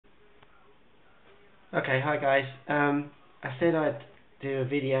Okay, hi guys. I said I'd do a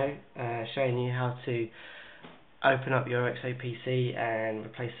video showing you how to open up your EXOPC and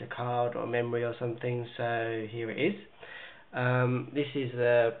replace a card or memory or something, so here it is. This is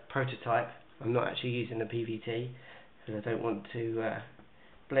the prototype. I'm not actually using the PVT because I don't want to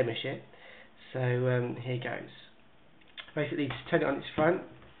blemish it. So here goes. Basically just turn it on its front.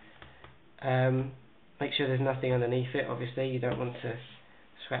 Make sure there's nothing underneath it, obviously you don't want to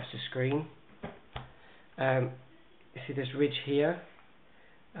scratch the screen. You see this ridge here,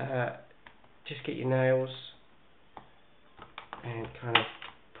 just get your nails and kind of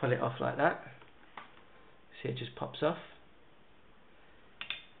pull it off like that. See, it just pops off.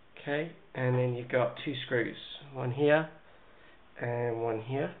 Okay, and then you've got two screws, one here and one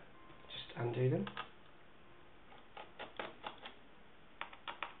here. Just undo them.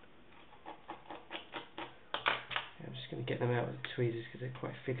 I'm just going to get them out with the tweezers because they're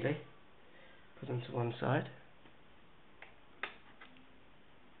quite fiddly. Put them to one side.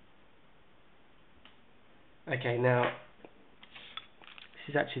 Okay, now this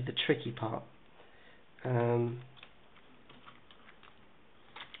is actually the tricky part. Just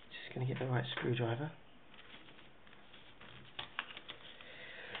going to get the right screwdriver.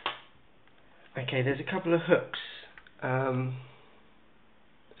 Okay, there's a couple of hooks. I don't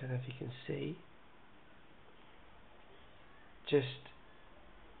know if you can see. Just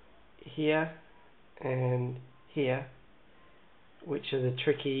here and here, which are the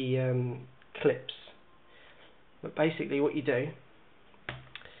tricky clips. But basically what you do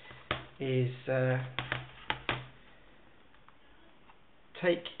is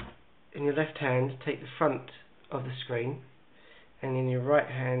take, in your left hand, take the front of the screen, and in your right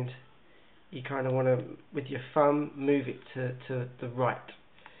hand you kind of want to, with your thumb, move it to the right.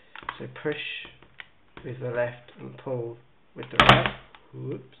 So push with the left and pull with the right.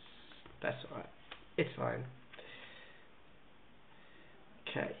 Whoops, that's alright, it's fine.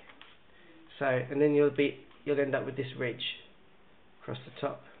 Okay, so and then you'll end up with this ridge across the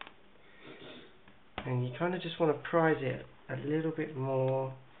top, and you kind of just want to prise it a little bit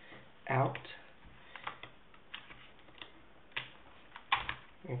more out.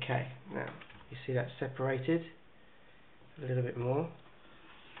 Okay, now you see that separated a little bit more.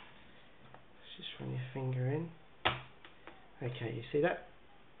 Just run your finger in. Okay, you see that?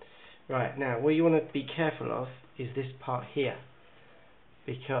 Right, now what you want to be careful of is this part here,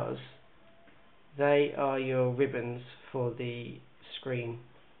 because they are your ribbons for the screen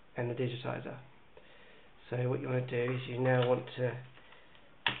and the digitizer. So what you want to do is you now want to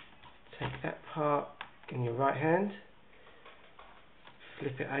take that part in your right hand,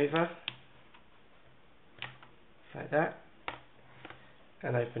 flip it over like that,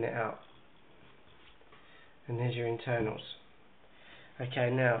 and open it out. And there's your internals.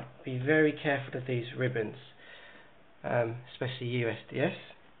 Okay, now be very careful of these ribbons, especially USDS.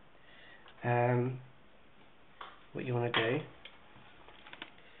 What you want to do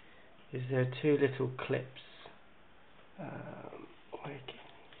is there are two little clips.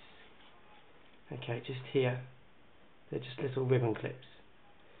 Okay, just here. They're just little ribbon clips.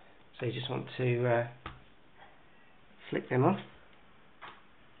 So you just want to flick them off.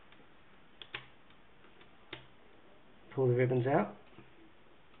 Pull the ribbons out.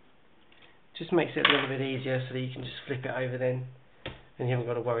 Just makes it a little bit easier so that you can just flip it over then, and you haven't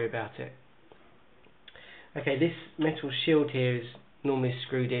got to worry about it. Okay, this metal shield here is normally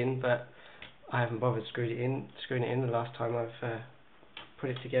screwed in, but I haven't bothered screwing it in the last time I've put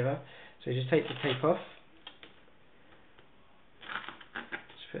it together. So just take the tape off.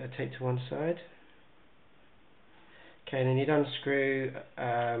 Just put the tape to one side. Okay, and then you'd unscrew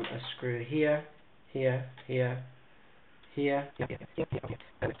a screw here, here, here, here,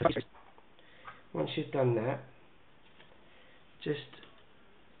 and once you've done that, just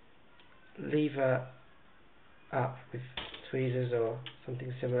lever up with tweezers or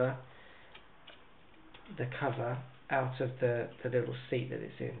something similar the cover out of the little seat that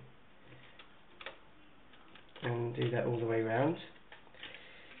it's in, and do that all the way around.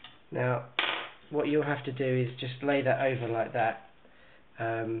 Now what you'll have to do is just lay that over like that.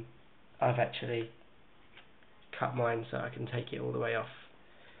 I've actually cut mine so I can take it all the way off.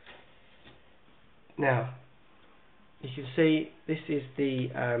 Now you can see this is the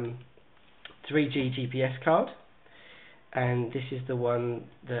 3G GPS card, and this is the one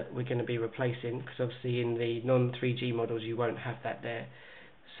that we're going to be replacing, because obviously in the non-3G models you won't have that there.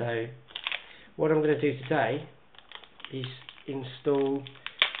 So what I'm going to do today is install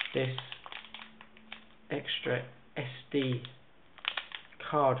this extra SD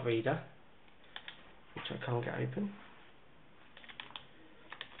card reader, which I can't get open.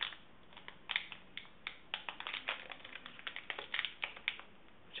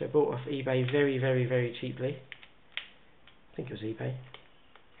 which I bought off eBay very, very, very cheaply. I think it was eBay.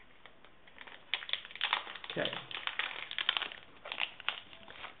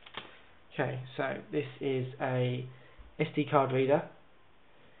 Okay, so this is a SD card reader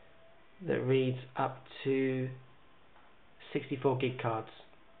that reads up to 64 gig cards.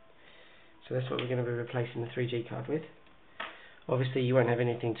 So that's what we're going to be replacing the 3G card with. Obviously you won't have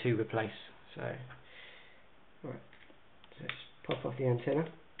anything to replace. So, right, let's pop off the antenna.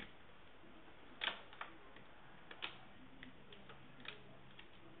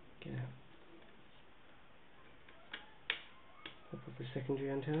 Get out. Pop off the secondary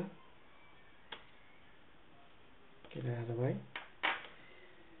antenna. Get it out of the way.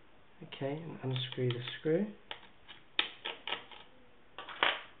 Okay, and unscrew the screw.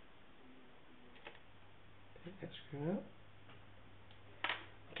 Take that screw out.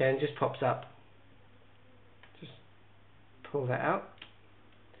 Okay, and it just pops up. Just pull that out.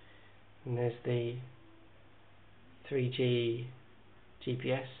 And there's the 3G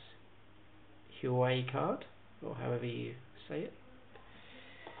GPS Huawei card, or however you say it.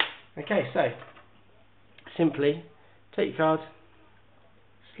 Okay, so simply take your card,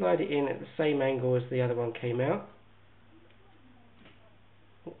 slide it in at the same angle as the other one came out.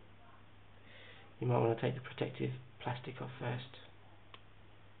 You might want to take the protective plastic off first.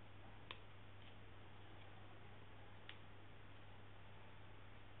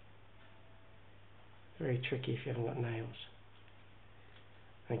 Very tricky if you haven't got nails.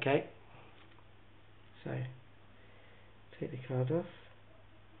 Okay, so take the card off,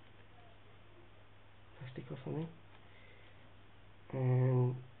 plastic off on it,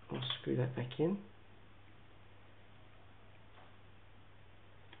 and I'll screw that back in.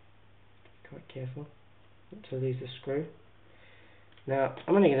 Quite careful not to lose the screw. Now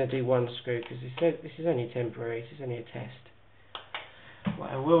I'm only going to do one screw because this is only temporary, this is only a test. What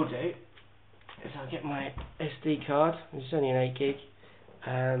I will do is I'll get my SD card, it's only an 8 gig,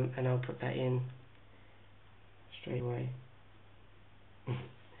 and I'll put that in straight away.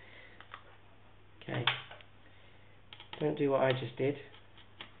 Okay, don't do what I just did.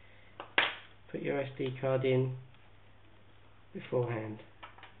 Put your SD card in beforehand.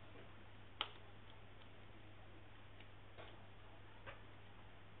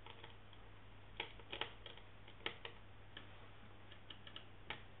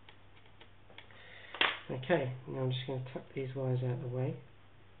 Okay, now I'm just going to tuck these wires out of the way.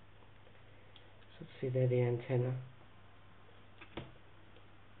 So see, they're the antenna. I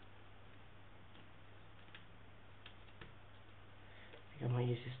think I might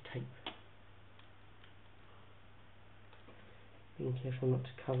use this tape. Being careful not to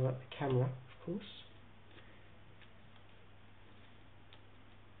cover up the camera, of course.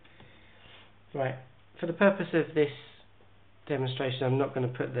 Right, for the purpose of this demonstration, I'm not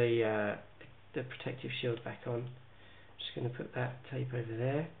going to put the protective shield back on. I'm just going to put that tape over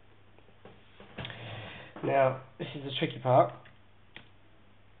there. Now, this is the tricky part.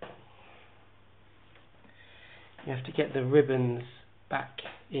 You have to get the ribbons back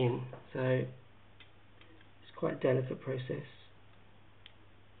in, so it's quite a delicate process.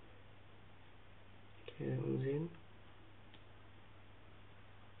 Okay, that one's in.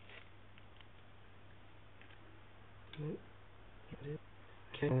 Nope.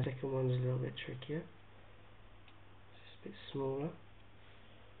 Okay, the second one's a little bit trickier. It's just a bit smaller.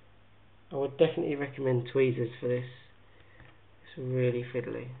 I would definitely recommend tweezers for this. It's really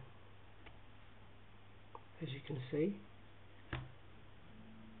fiddly, as you can see.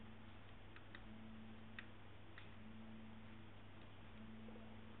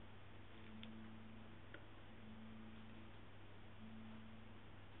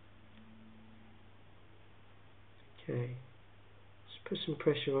 Okay, just put some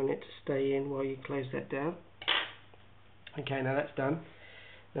pressure on it to stay in while you close that down. Okay, now that's done.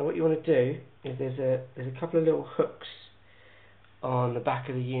 Now what you want to do is there's a couple of little hooks on the back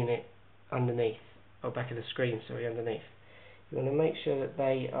of the unit underneath, or back of the screen, sorry, underneath. You want to make sure that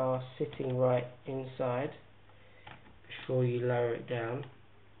they are sitting right inside before you lower it down.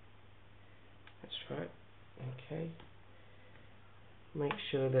 That's right. Okay. Make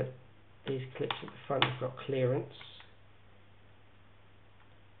sure that these clips at the front have got clearance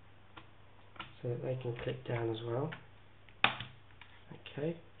so that they can clip down as well.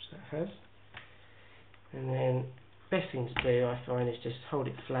 Okay, so that has. And then best thing to do, I find, is just hold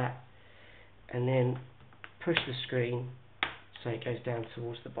it flat and then push the screen so it goes down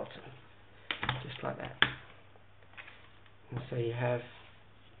towards the bottom, just like that. And so you have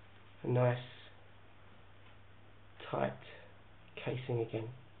a nice tight casing again.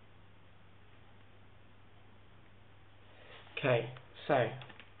 Okay, so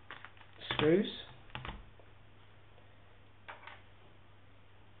screws.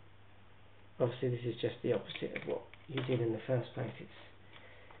 Obviously this is just the opposite of what you did in the first place. It's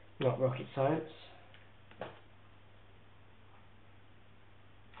not rocket science.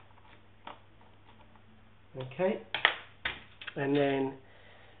 Okay, and then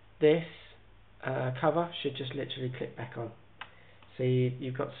this cover should just literally clip back on. So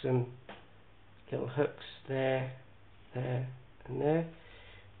you've got some little hooks there, there and there.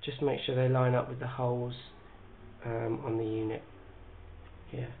 Just make sure they line up with the holes on the unit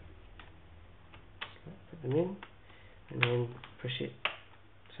here. So put them in and then push it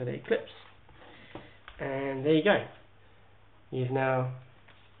so that it clips. And there you go. You've now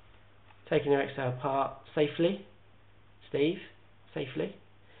taken your EXO apart safely, safely,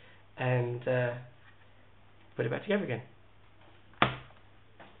 and put it back together again.